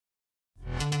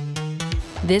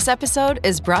This episode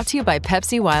is brought to you by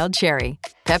Pepsi Wild Cherry.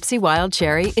 Pepsi Wild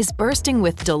Cherry is bursting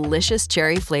with delicious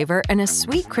cherry flavor and a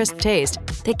sweet, crisp taste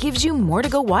that gives you more to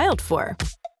go wild for.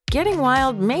 Getting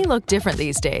wild may look different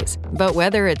these days, but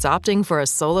whether it's opting for a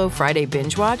solo Friday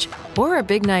binge watch or a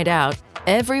big night out,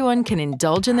 everyone can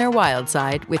indulge in their wild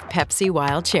side with Pepsi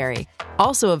Wild Cherry.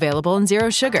 Also available in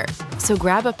Zero Sugar. So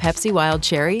grab a Pepsi Wild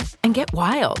Cherry and get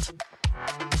wild.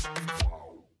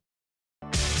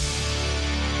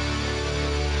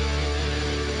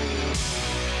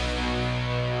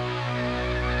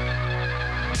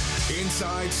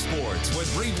 Inside Sports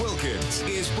with Reed Wilkins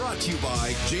is brought to you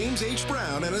by James H.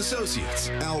 Brown and Associates,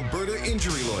 Alberta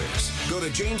Injury Lawyers. Go to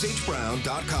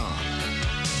jameshbrown.com.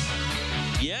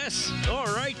 Yes. All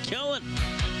right, Kellen.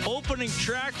 Opening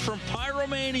track from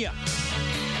Pyromania.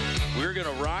 We're going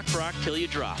to rock till you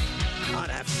drop. On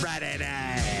a Friday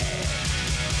night.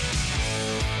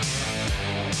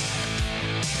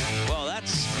 Well,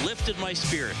 that's lifted my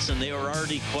spirits, and they were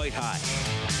already quite high.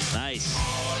 Nice.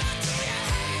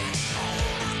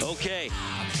 Okay.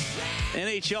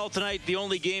 NHL tonight, the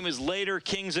only game is later.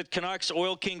 Kings at Canucks.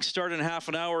 Oil Kings start in half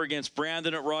an hour against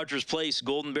Brandon at Rogers Place.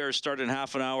 Golden Bears start in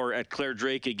half an hour at Clare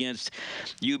Drake against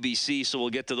UBC. So we'll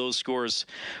get to those scores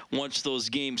once those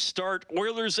games start.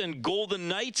 Oilers and Golden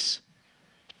Knights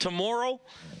tomorrow.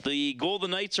 The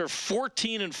Golden Knights are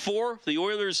 14-4. The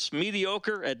Oilers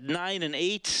mediocre at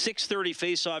 9-8. 6:30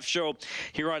 face-off show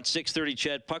here on 6:30.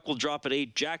 Chad, puck will drop at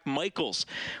 8. Jack Michaels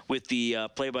with the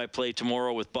play-by-play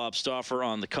tomorrow with Bob Stauffer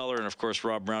on the color, and of course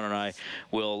Rob Brown and I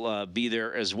will be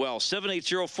there as well.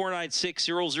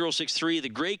 780-496-0063. The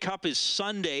Grey Cup is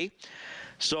Sunday.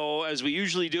 So as we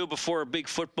usually do before a big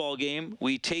football game,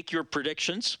 we take your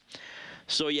predictions.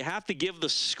 So you have to give the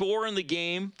score in the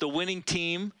game, the winning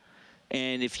team,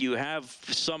 and if you have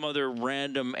some other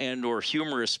random and or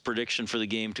humorous prediction for the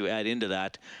game to add into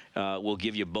that, we'll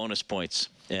give you bonus points,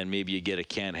 and maybe you get a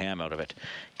canned ham out of it.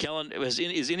 Kellen,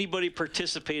 is anybody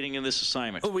participating in this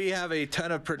assignment? We have a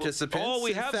ton of participants. Oh,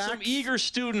 we have some eager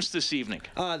students this evening.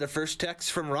 The first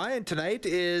text from Ryan tonight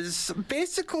is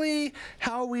basically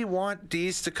how we want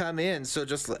these to come in. So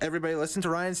just everybody listen to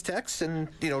Ryan's text and,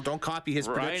 don't copy his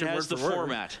prediction Ryan has word the for word.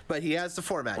 format. But he has the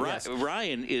format, yes.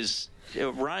 Ryan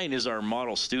is our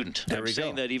model student. I'm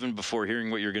saying that even before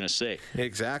hearing what you're going to say.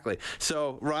 Exactly.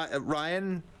 So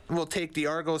Ryan will take the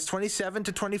Argos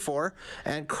 27-24,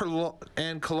 and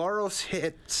Collaros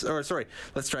hits. Or sorry,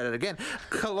 let's try that again.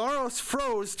 Collaros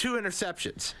froze 2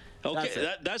 interceptions.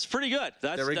 Okay, that's pretty good.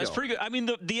 That's pretty good. I mean,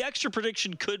 the extra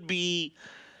prediction could be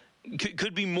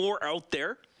more out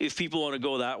there if people want to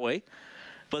go that way.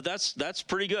 But that's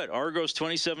pretty good. Argos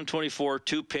 27-24,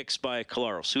 2 picks by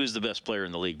Collaros. Who is the best player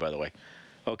in the league, by the way?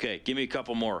 Okay, give me a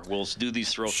couple more. We'll do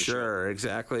these throughout the show. Sure,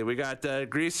 exactly. We got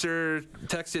Greaser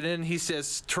texted in. He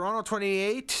says Toronto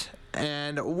 28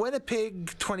 and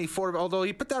Winnipeg 24, although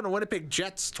he put down a Winnipeg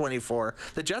Jets 24.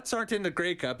 The Jets aren't in the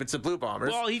Grey Cup. It's the Blue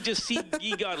Bombers. Well, he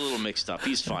got a little mixed up.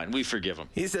 He's fine. We forgive him.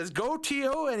 He says, go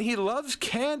T.O., and he loves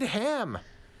canned ham.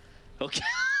 Okay.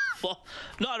 Well,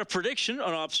 not a prediction,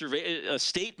 a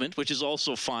statement, which is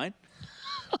also fine.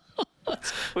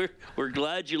 We're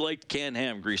glad you liked canned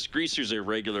ham, Greaser's a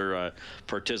regular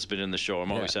participant in the show.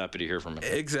 I'm always happy to hear from him.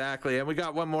 Exactly. And we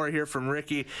got one more here from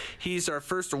Ricky. He's our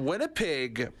first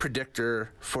Winnipeg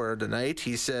predictor for the night.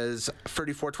 He says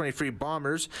 34-23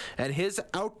 Bombers. And his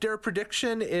out there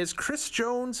prediction is Chris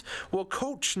Jones will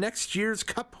coach next year's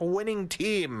Cup-winning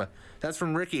team. That's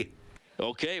from Ricky.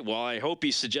 Okay, well, I hope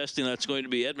he's suggesting that's going to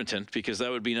be Edmonton, because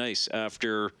that would be nice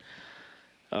after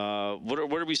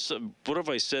what have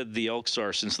I said the Elks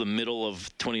are since the middle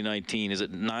of 2019? Is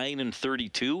it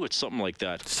 9-32? It's something like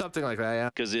that. Something like that,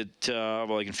 yeah. Because I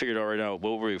can figure it out right now.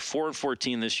 Well, we're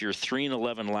 4-14 this year,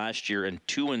 3-11 last year, and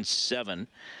 2-7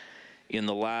 in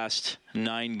the last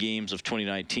 9 games of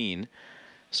 2019.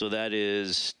 So that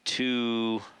is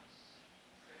 2.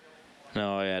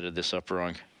 No, I added this up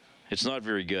wrong. It's not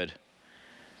very good.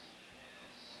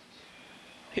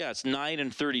 Yeah, it's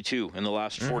 9-32 in the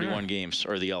last 41 games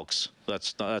are the Elks.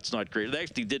 That's not great. They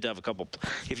actually did have a couple.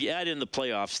 If you add in the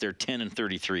playoffs, they're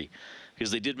 10-33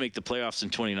 because they did make the playoffs in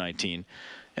 2019,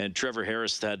 and Trevor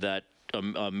Harris had that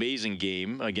amazing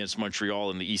game against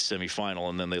Montreal in the East semifinal,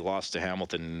 and then they lost to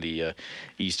Hamilton in the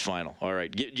East final. All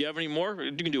right, do you have any more?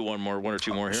 You can do one or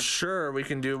two more here. Sure, we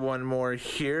can do one more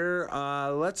here.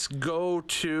 Let's go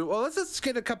to. Well, let's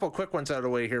get a couple quick ones out of the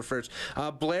way here first.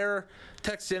 Blair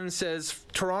texts in and says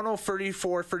Toronto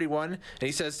 34-31, and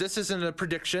he says this isn't a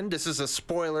prediction. This is a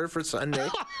spoiler for Sunday.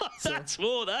 That's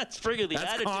friggin' the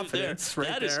attitude confidence there.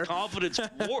 right That there. is confidence,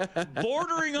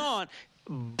 bordering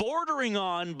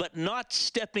on, but not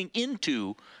stepping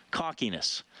into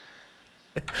cockiness.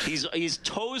 His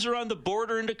toes are on the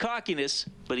border into cockiness,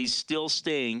 but he's still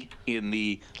staying in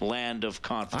the land of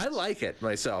confidence. I like it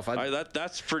myself.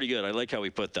 That's pretty good. I like how he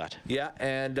put that. Yeah,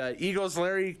 and Eagles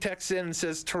Larry texts in and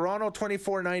says Toronto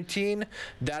 24-19.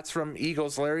 That's from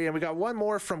Eagles Larry, and we got one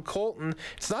more from Colton.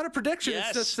 It's not a prediction.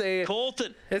 Yes, it's just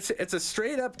Colton. It's a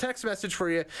straight up text message for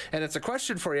you, and it's a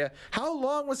question for you. How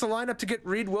long was the lineup to get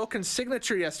Reed Wilkins'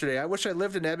 signature yesterday? I wish I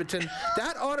lived in Edmonton.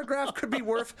 That autograph could be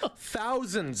worth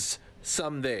thousands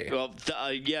someday. Well,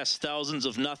 yes, thousands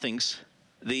of nothings.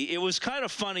 It was kind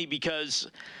of funny because,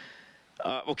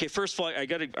 okay, first of all, I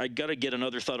gotta get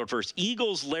another thought out first.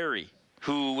 Eagles Larry,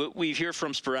 who we hear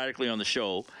from sporadically on the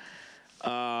show,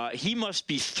 he must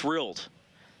be thrilled.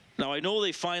 Now I know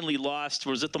they finally lost.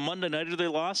 Was it the Monday nighter they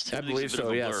lost? I believe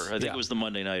so. Yes. I think it was the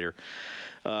Monday nighter.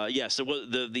 Yes, it was.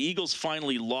 The Eagles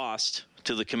finally lost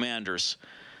to the Commanders.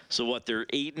 So what? They're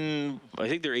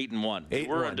 8-1. They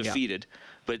were undefeated. Yeah.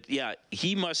 But, yeah,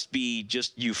 he must be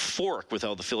just euphoric with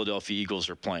how the Philadelphia Eagles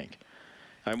are playing.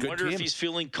 I wonder if he's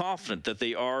feeling confident that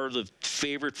they are the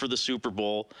favorite for the Super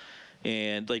Bowl.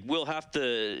 And, like, we'll have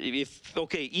to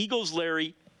Eagles,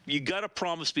 Larry, you got to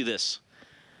promise me this.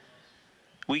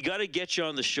 We got to get you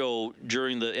on the show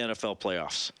during the NFL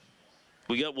playoffs.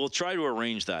 We'll try to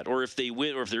arrange that. Or if they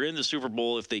win, or if they're in the Super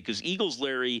Bowl, because Eagles,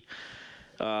 Larry...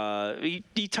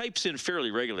 he types in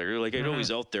fairly regularly. Like, I know he's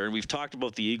out there, and we've talked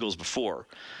about the Eagles before.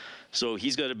 So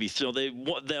he's got to be. So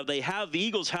the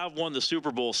Eagles have won the Super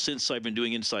Bowl since I've been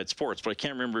doing Inside Sports, but I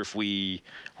can't remember if we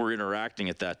were interacting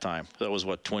at that time. That was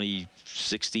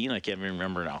 2016. I can't even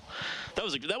remember now.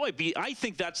 That might be. I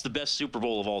think that's the best Super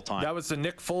Bowl of all time. That was the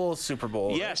Nick Foles Super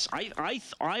Bowl. Yes, right?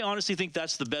 I honestly think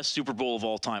that's the best Super Bowl of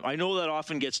all time. I know that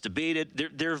often gets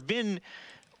debated. There have been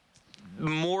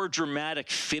more dramatic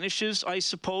finishes, I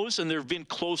suppose, and there have been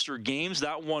closer games.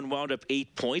 That one wound up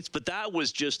 8 points, but that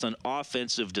was just an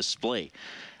offensive display.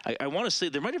 I want to say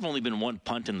there might have only been one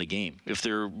punt in the game. If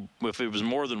it was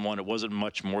more than one, it wasn't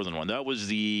much more than one. That was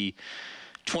the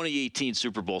 2018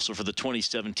 Super Bowl, so for the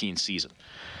 2017 season.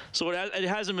 So it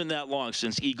hasn't been that long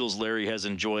since Eagles Larry has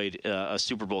enjoyed a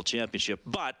Super Bowl championship.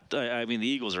 But, I mean, the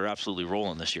Eagles are absolutely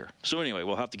rolling this year. So anyway,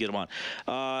 we'll have to get them on.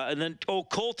 And then,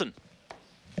 Colton.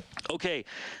 Okay,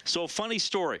 so funny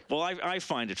story. Well, I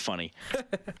find it funny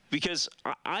because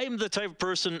I'm the type of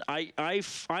person,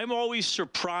 I'm always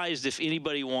surprised if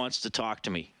anybody wants to talk to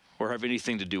me or have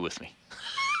anything to do with me.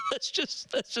 That's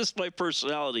just my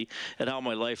personality and how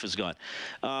my life has gone.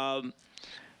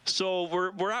 So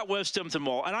we're at West Edmonton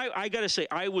Mall, and I got to say,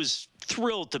 I was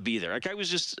thrilled to be there. Like I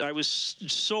was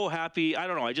so happy. I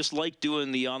don't know. I just like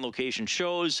doing the on-location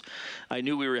shows. I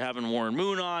knew we were having Warren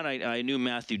Moon on. I knew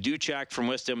Matthew Duchak from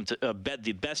West Edmonton,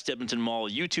 the Best Edmonton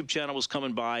Mall YouTube channel was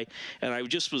coming by, and I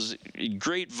just was a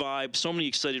great vibe. So many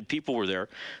excited people were there.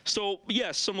 So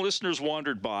yes, some listeners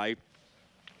wandered by.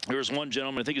 There was one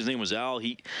gentleman, I think his name was Al.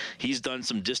 He's done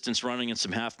some distance running and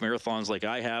some half marathons like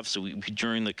I have. So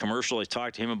during the commercial, I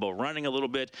talked to him about running a little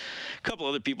bit. A couple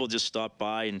other people just stopped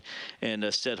by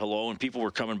and said hello. And people were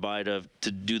coming by to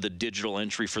do the digital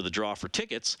entry for the draw for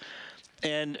tickets.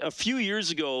 And a few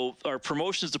years ago, our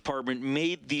promotions department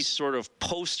made these sort of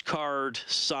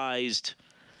postcard-sized.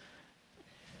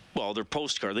 Well, they're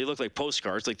postcards. They look like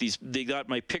postcards. Like these, they got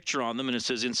my picture on them, and it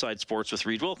says "Inside Sports with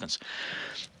Reed Wilkins."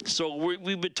 So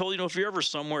we've been told, if you're ever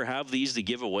somewhere, have these to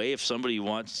give away. If somebody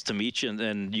wants to meet you, and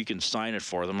then you can sign it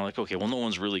for them. I'm like, okay, well, no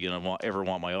one's really gonna ever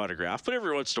want my autograph. But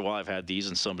every once in a while, I've had these,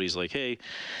 and somebody's like, hey,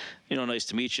 nice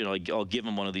to meet you. And I'll give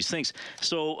them one of these things.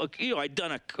 So I'd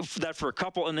done that for a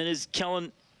couple, and then as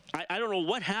Kellen. I don't know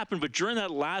what happened, but during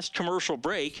that last commercial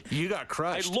break, you got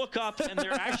crushed. I look up, and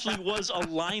there actually was a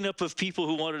lineup of people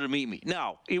who wanted to meet me.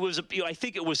 Now, it was I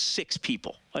think it was 6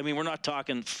 people. I mean, we're not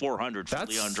talking 400 for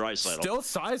Leon Draisaitl. Still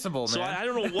sizable, man. So I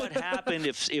don't know what happened.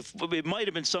 If it might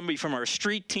have been somebody from our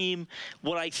street team.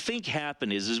 What I think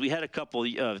happened is we had a couple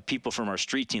of people from our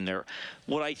street team there.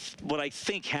 What I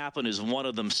think happened is one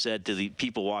of them said to the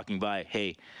people walking by,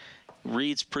 "Hey,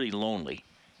 Reed's pretty lonely.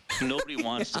 Nobody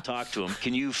wants to talk to him.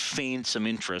 Can you feign some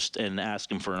interest and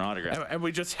ask him for an autograph?" And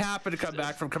we just happened to come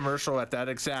back from commercial at that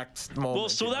exact moment. Well,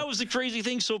 so that was the crazy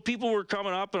thing. So people were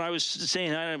coming up, and I was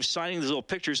saying, I was signing these little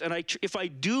pictures. And if I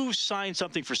do sign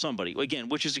something for somebody, again,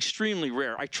 which is extremely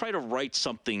rare, I try to write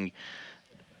something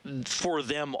for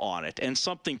them on it, and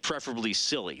something preferably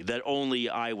silly that only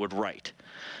I would write.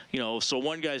 So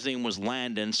one guy's name was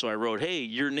Landon, so I wrote, "Hey,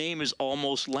 your name is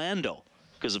almost Lando."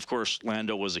 Because, of course,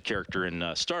 Lando was a character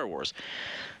in Star Wars.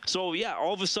 So, yeah,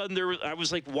 all of a sudden I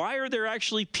was like, why are there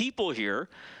actually people here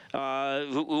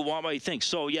who want my thing?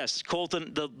 So, yes,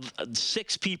 Colton, the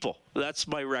 6 people. That's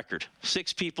my record.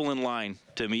 6 people in line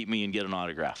to meet me and get an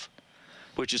autograph.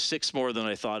 which is 6 more than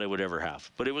I thought I would ever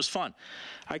have. But it was fun.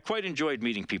 I quite enjoyed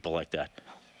meeting people like that.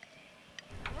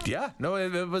 Yeah, no,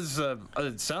 it was.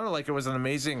 It sounded like it was an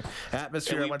amazing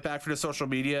atmosphere. I went back for the social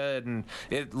media, and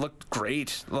it looked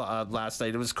great last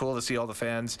night. It was cool to see all the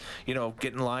fans,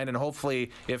 get in line, and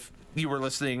hopefully, if you were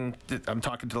listening, I'm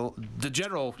talking to the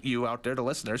general you out there, the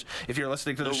listeners. If you're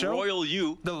listening to the show, royal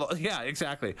you. Yeah,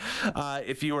 exactly.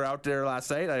 If you were out there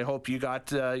last night, I hope you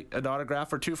got an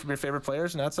autograph or two from your favorite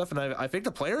players and that stuff. And I think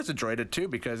the players enjoyed it too,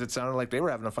 because it sounded like they were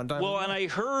having a fun time. Well, and I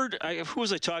heard, who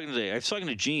was I talking to today? I was talking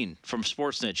to Gene from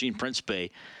Sportsnet, Gene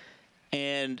Principe,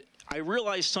 and I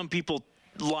realized some people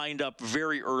lined up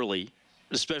very early,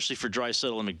 especially for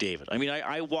Draisaitl and McDavid. I mean,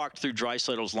 I walked through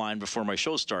Draisaitl's line before my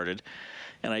show started,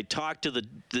 and I talked to the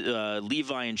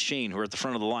Levi and Shane, who are at the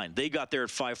front of the line. They got there at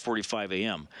 5:45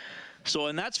 a.m. So,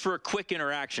 and that's for a quick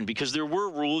interaction, because there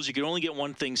were rules. You could only get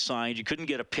one thing signed. You couldn't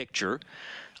get a picture.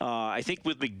 I think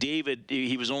with McDavid,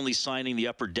 he was only signing the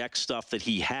upper deck stuff that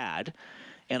he had.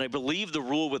 And I believe the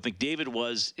rule with McDavid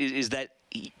is that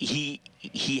he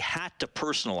had to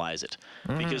personalize it,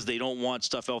 because they don't want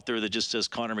stuff out there that just says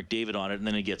Connor McDavid on it and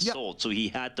then it gets sold. So he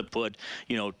had to put,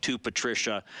 to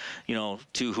Patricia,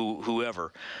 to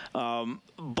whoever.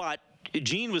 But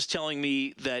Gene was telling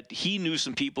me that he knew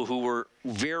some people who were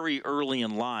very early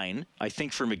in line, I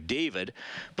think for McDavid,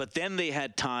 but then they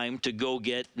had time to go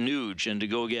get Nuge and to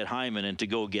go get Hyman and to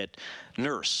go get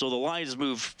Nurse. So the lines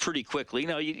moved pretty quickly.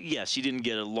 Now, yes, you didn't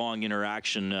get a long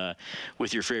interaction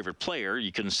with your favorite player.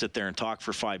 You couldn't sit there and talk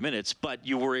for 5 minutes, but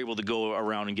you were able to go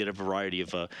around and get a variety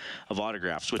of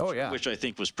autographs, which I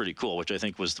think was pretty cool, which I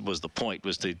think was the point,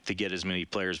 was to get as many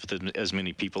players with as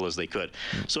many people as they could.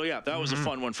 So, yeah, that was a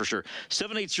fun one for sure.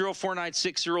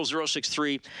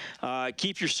 780-496-0063.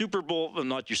 Keep your Super Bowl,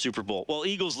 not your Super Bowl. Well,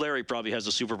 Eagles Larry probably has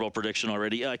a Super Bowl prediction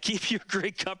already. Keep your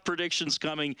Grey Cup predictions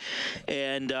coming.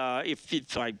 And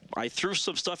if I threw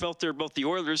some stuff out there about the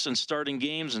Oilers and starting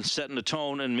games and setting the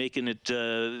tone and making it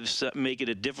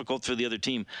difficult for the other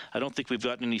team. I don't think we've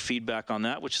gotten any feedback on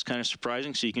that, which is kind of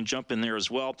surprising. So you can jump in there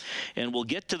as well. And we'll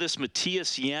get to this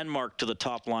Matthias Janmark to the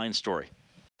top line story.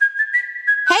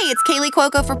 Hey, it's Kaylee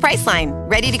Cuoco for Priceline.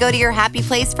 Ready to go to your happy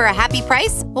place for a happy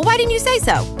price? Well, why didn't you say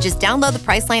so? Just download the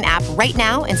Priceline app right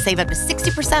now and save up to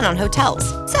 60% on hotels.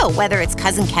 So whether it's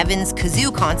Cousin Kevin's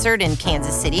Kazoo Concert in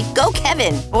Kansas City, go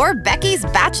Kevin, or Becky's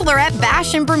Bachelorette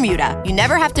Bash in Bermuda, you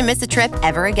never have to miss a trip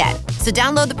ever again. So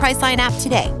download the Priceline app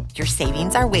today. Your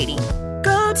savings are waiting.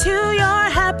 Go to your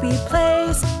happy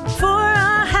place for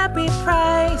a happy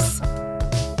price.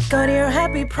 Go to your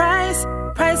happy price,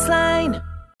 Priceline.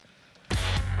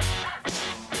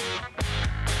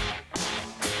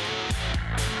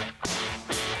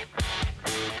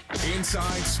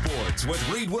 Inside Sports with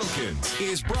Reed Wilkins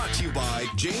is brought to you by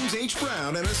James H.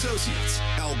 Brown and Associates,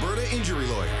 Alberta Injury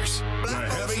Lawyers, the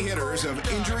heavy hitters of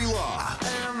injury law.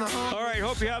 All right,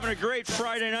 hope you're having a great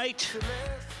Friday night.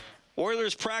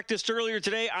 Oilers practiced earlier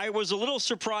today. I was a little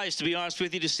surprised, to be honest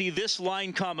with you, to see this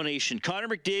line combination. Connor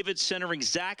McDavid centering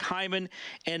Zach Hyman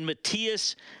and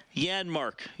Matthias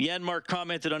Janmark. Janmark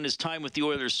commented on his time with the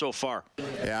Oilers so far.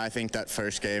 Yeah, I think that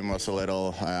first game was a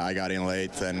little, I got in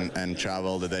late and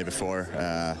traveled the day before,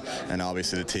 and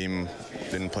obviously the team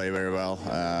didn't play very well.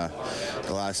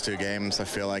 The last 2 games, I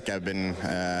feel like I've been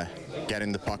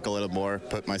getting the puck a little more,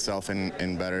 put myself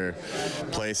in better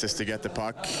places to get the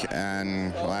puck,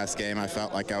 and last game I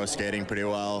felt like I was skating pretty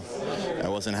well. I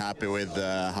wasn't happy with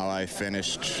how I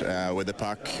finished with the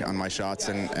puck on my shots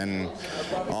and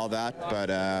all that, but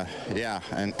yeah,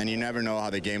 and you never know how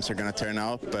the games are going to turn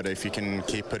out, but if you can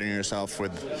keep putting yourself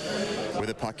with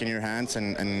the puck in your hands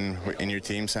and in your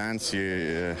team's hands,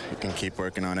 you can keep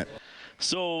working on it.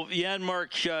 So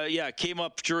Janmark, came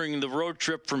up during the road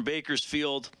trip from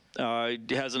Bakersfield.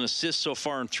 Has an assist so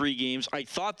far in 3 games. I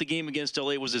thought the game against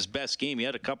LA was his best game. He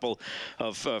had a couple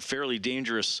of fairly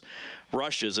dangerous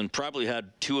rushes and probably had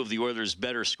 2 of the Oilers'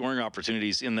 better scoring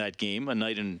opportunities in that game, a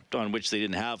night on which they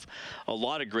didn't have a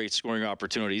lot of great scoring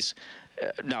opportunities.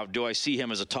 Now, do I see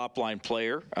him as a top-line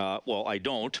player? Well, I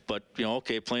don't, but,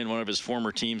 playing one of his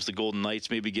former teams, the Golden Knights,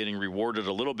 maybe getting rewarded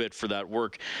a little bit for that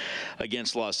work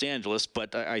against Los Angeles,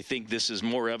 but I think this is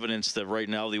more evidence that right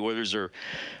now the Oilers are,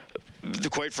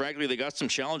 quite frankly, they got some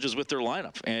challenges with their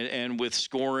lineup and with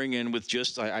scoring and with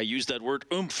just, I used that word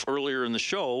oomph earlier in the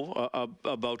show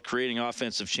about creating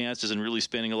offensive chances and really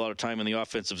spending a lot of time in the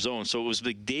offensive zone. So it was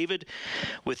McDavid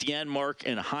with Janmark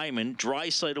and Hyman,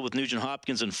 Draisaitl with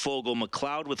Nugent-Hopkins and Fogle,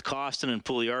 McLeod with Costin and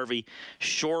Puljujarvi,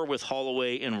 Shore with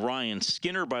Holloway and Ryan.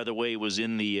 Skinner, by the way, was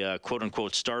in the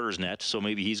quote-unquote starters net, so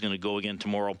maybe he's going to go again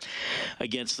tomorrow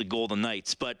against the Golden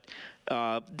Knights. But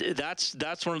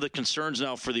that's one of the concerns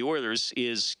now for the Oilers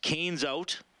is Kane's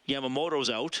out, Yamamoto's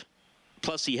out,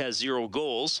 plus he has 0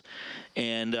 goals,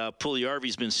 and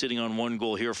Puljujarvi's been sitting on 1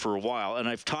 goal here for a while. And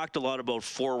I've talked a lot about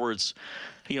forwards,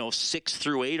 6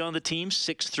 through 8 on the team,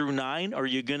 6 through 9. Are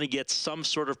you going to get some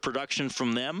sort of production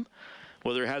from them?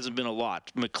 Well, there hasn't been a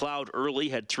lot. McLeod early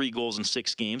had 3 goals in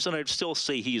 6 games, and I'd still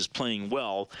say he is playing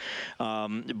well.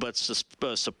 But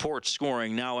support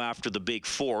scoring now after the big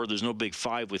 4. There's no big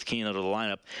 5 with Kane out of the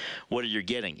lineup. What are you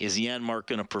getting? Is Janmark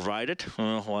going to provide it?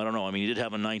 Well, I don't know. I mean, he did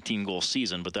have a 19-goal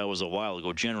season, but that was a while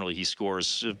ago. Generally, he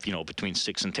scores, between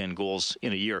 6 and 10 goals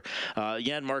in a year.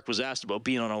 Janmark was asked about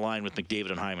being on a line with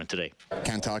McDavid and Hyman today.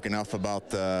 Can't talk enough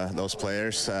about those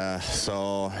players. I've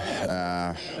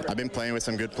been playing with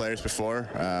some good players before.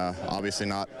 Obviously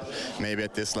not maybe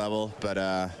at this level, but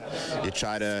you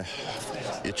try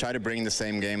to bring the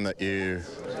same game that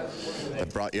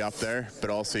brought you up there, but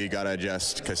also you gotta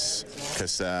adjust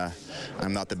because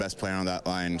I'm not the best player on that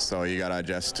line, so you gotta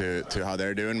adjust to how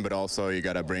they're doing, but also you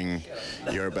gotta bring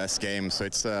your best game. So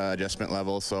it's adjustment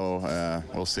level. So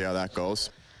we'll see how that goes.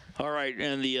 All right,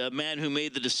 and the man who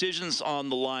made the decisions on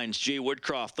the lines, Jay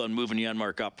Woodcroft, on moving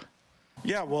Janmark up.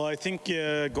 Yeah, well, I think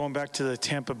going back to the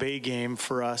Tampa Bay game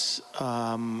for us,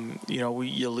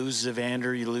 you lose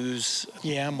Evander, you lose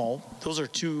Yamo. Those are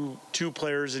two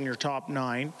players in your top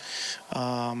 9.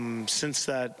 Since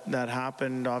that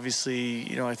happened,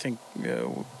 obviously, I think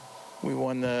we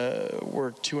won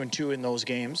we're 2-2 in those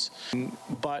games.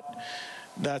 But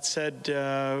that said,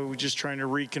 we're just trying to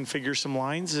reconfigure some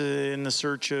lines in the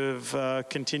search of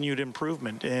continued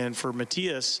improvement. And for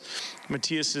Matthias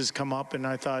has come up, and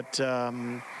I thought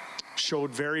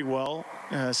showed very well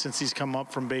since he's come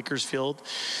up from Bakersfield.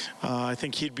 I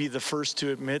think he'd be the first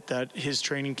to admit that his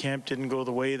training camp didn't go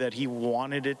the way that he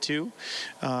wanted it to.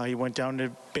 He went down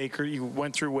to he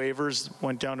went through waivers,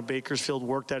 went down to Bakersfield,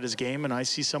 worked at his game, and I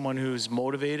see someone who's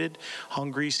motivated,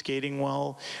 hungry, skating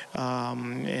well,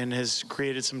 and has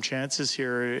created some chances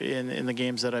here in the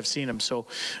games that I've seen him. So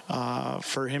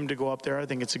for him to go up there, I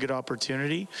think it's a good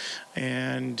opportunity.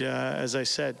 And as I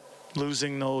said,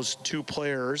 losing those 2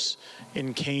 players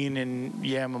in Kane and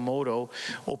Yamamoto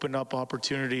opened up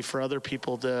opportunity for other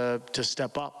people to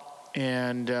step up.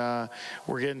 And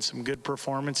we're getting some good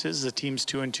performances. The team's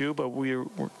 2-2, but we're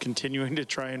continuing to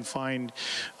try and find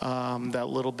that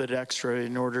little bit extra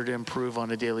in order to improve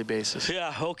on a daily basis.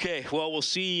 Yeah, okay. Well, we'll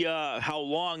see how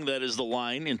long that is the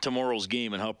line in tomorrow's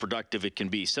game and how productive it can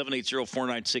be.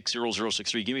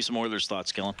 780-496-0063. Give me some Oilers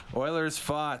thoughts, Kellen. Oilers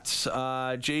thoughts.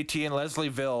 JT in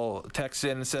Leslieville texts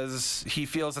in and says he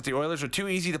feels that the Oilers are too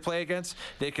easy to play against.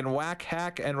 They can whack,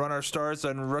 hack, and run our stars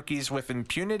on rookies with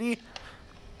impunity.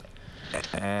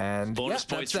 And bonus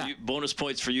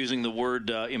points for using the word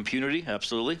impunity.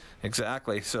 Absolutely.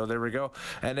 Exactly. So there we go.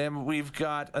 And then we've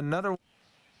got another.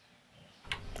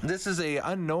 This is a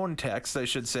unknown text, I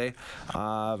should say,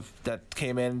 that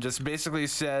came in. Just basically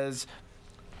says,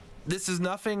 this is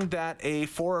nothing that a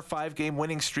 4 or 5 game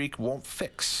winning streak won't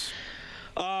fix.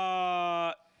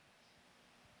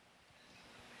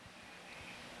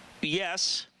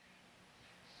 Yes,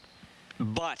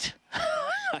 but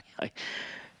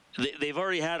they've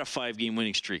already had a 5-game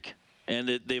winning streak,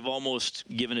 and they've almost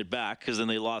given it back because then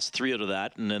they lost 3 out of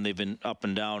that, and then they've been up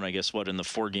and down, I guess, in the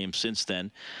 4 games since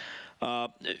then.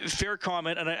 Fair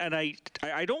comment, and I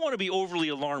don't want to be overly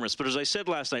alarmist, but as I said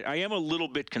last night, I am a little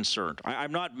bit concerned.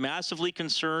 I'm not massively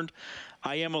concerned.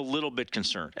 I am a little bit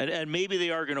concerned. And maybe they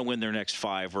are going to win their next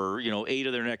 5 or 8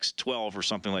 of their next 12 or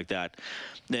something like that,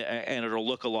 and it'll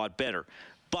look a lot better.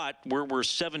 But we're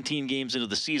 17 games into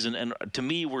the season, and to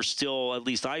me, we're still, at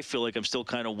least I feel like I'm still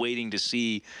kind of waiting to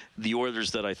see the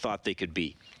Oilers that I thought they could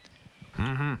be.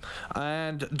 Mm-hmm.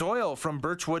 And Doyle from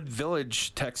Birchwood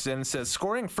Village texts in and says,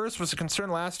 scoring first was a concern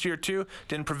last year too.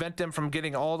 Didn't prevent them from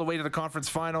getting all the way to the conference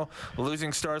final.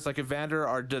 Losing stars like Evander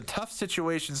are tough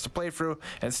situations to play through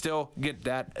and still get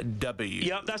that W.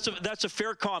 Yeah, that's a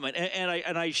fair comment, and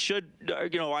I should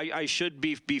I should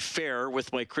be fair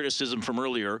with my criticism from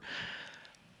earlier.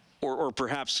 Or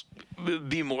perhaps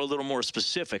be a little more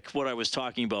specific what I was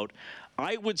talking about.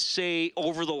 I would say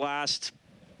over the last,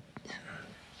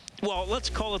 let's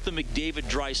call it the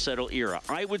McDavid-Draisaitl era.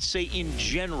 I would say in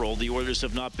general the Oilers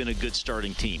have not been a good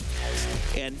starting team.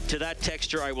 And to that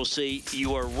texture I will say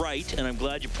you are right, and I'm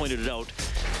glad you pointed it out.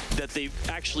 that they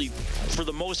actually, for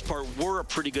the most part, were a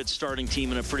pretty good starting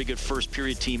team and a pretty good first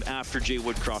period team after Jay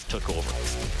Woodcroft took over.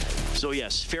 So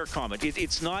yes, fair comment.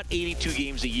 It's not 82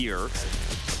 games a year,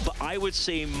 but I would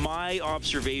say my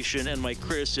observation and my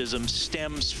criticism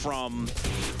stems from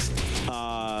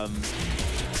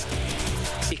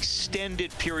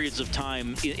extended periods of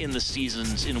time in the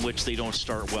seasons in which they don't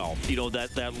start well. You know,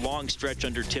 that long stretch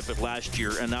under Tippett last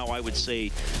year, and now I would say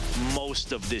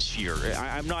most of this year.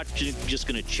 I'm not just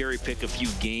going to cherry pick a few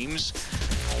games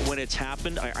when it's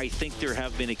happened. I think there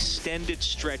have been extended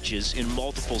stretches in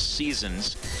multiple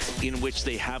seasons in which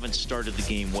they haven't started the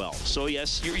game well. So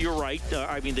yes, you're right.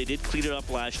 I mean, they did clean it up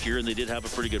last year, and they did have a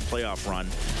pretty good playoff run.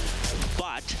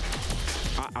 But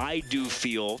I do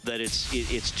feel that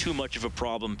it's too much of a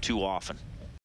problem too often.